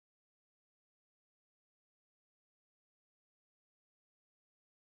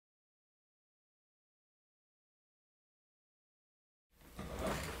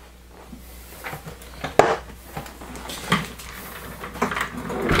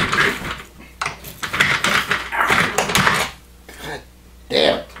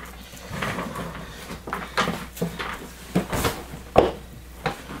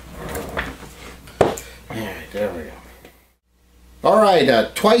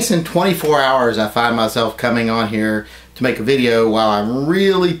Alright, twice in 24 hours I find myself coming on here to make a video while I'm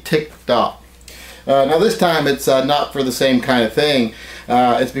really ticked off. Now this time it's not for the same kind of thing.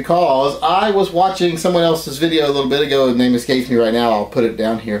 It's because I was watching someone else's video a little bit ago. The name escapes me right now. I'll put it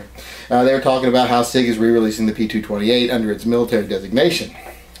down here. They were talking about how SIG is re-releasing the P228 under its military designation.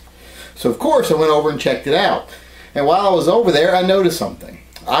 So of course I went over and checked it out. And while I was over there, I noticed something.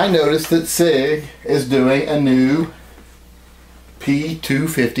 I noticed that SIG is doing a new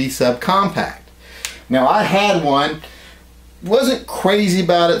P250 Subcompact. Now I had one, wasn't crazy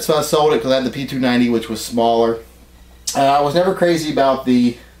about it, so I sold it because I had the P290, which was smaller. I was never crazy about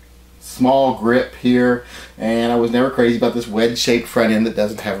the small grip here, and I was never crazy about this wedge-shaped front end that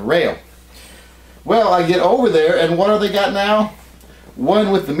doesn't have a rail. Well, I get over there, and what have they got now?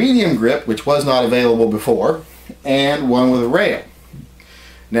 One with the medium grip, which was not available before, and one with a rail.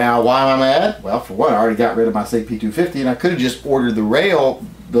 Now, why am I mad? Well, for one, I already got rid of my SIG P250, and I could have just ordered the rail,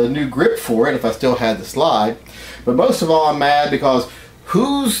 the new grip for it, if I still had the slide. But most of all, I'm mad because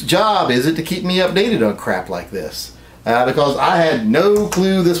whose job is it to keep me updated on crap like this? Because I had no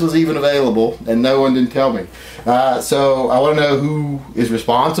clue this was even available, and no one didn't tell me. So I want to know who is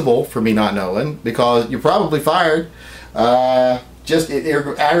responsible for me not knowing, because you're probably fired.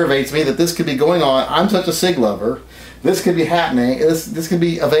 It aggravates me that this could be going on. I'm such a SIG lover. This could be happening. This could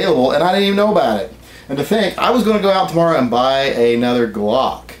be available, and I didn't even know about it. And to think, I was going to go out tomorrow and buy another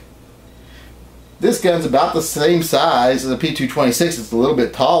Glock. This gun's about the same size as a P226. It's a little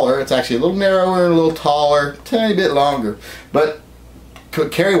bit taller. It's actually a little narrower and a little taller, tiny bit longer. But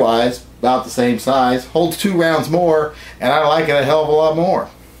carry-wise, about the same size. Holds 2 rounds more, and I like it a hell of a lot more.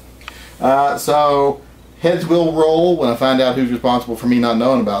 So heads will roll when I find out who's responsible for me not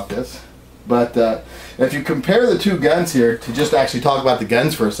knowing about this. But if you compare the two guns here, to just actually talk about the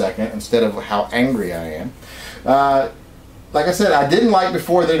guns for a second instead of how angry I am. Like I said, I didn't like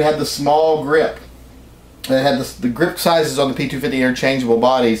before that it had the small grip. It had the grip sizes on the P250 interchangeable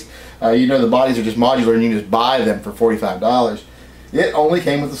bodies. You know, the bodies are just modular and you can just buy them for $45. It only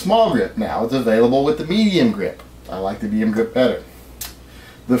came with the small grip. Now it's available with the medium grip. I like the medium grip better.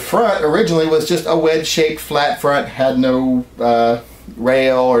 The front originally was just a wedge-shaped flat front, had no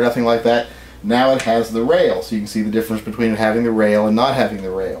rail or nothing like that. Now it has the rail, so you can see the difference between having the rail and not having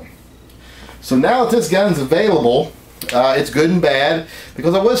the rail. So now that this gun's available, it's good and bad,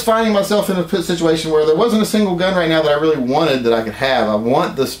 because I was finding myself in a situation where there wasn't a single gun right now that I really wanted that I could have. I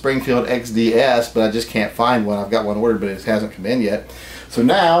want the Springfield XDS, but I just can't find one. I've got one ordered, but it hasn't come in yet. So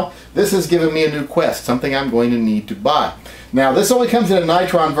now, this has given me a new quest, something I'm going to need to buy. Now, this only comes in a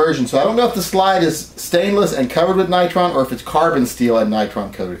nitron version, so I don't know if the slide is stainless and covered with nitron or if it's carbon steel and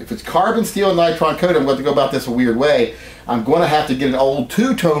nitron coated. If it's carbon steel and nitron coated, I'm going to go about this a weird way. I'm going to have to get an old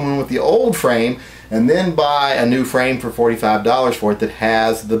two-tone one with the old frame and then buy a new frame for $45 for it that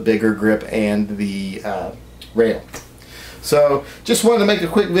has the bigger grip and the rail. So, just wanted to make a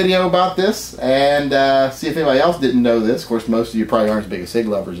quick video about this and see if anybody else didn't know this. Of course, most of you probably aren't as big as SIG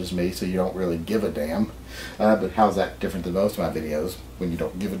lovers as me, so you don't really give a damn. But how's that different than most of my videos when you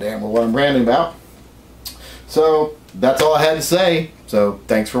don't give a damn with what I'm ranting about? So, that's all I had to say. So,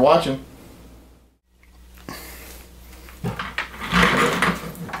 thanks for watching.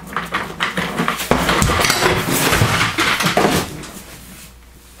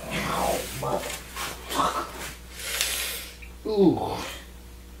 Ooh.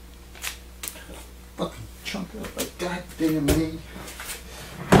 Fucking chunk of a goddamn meat.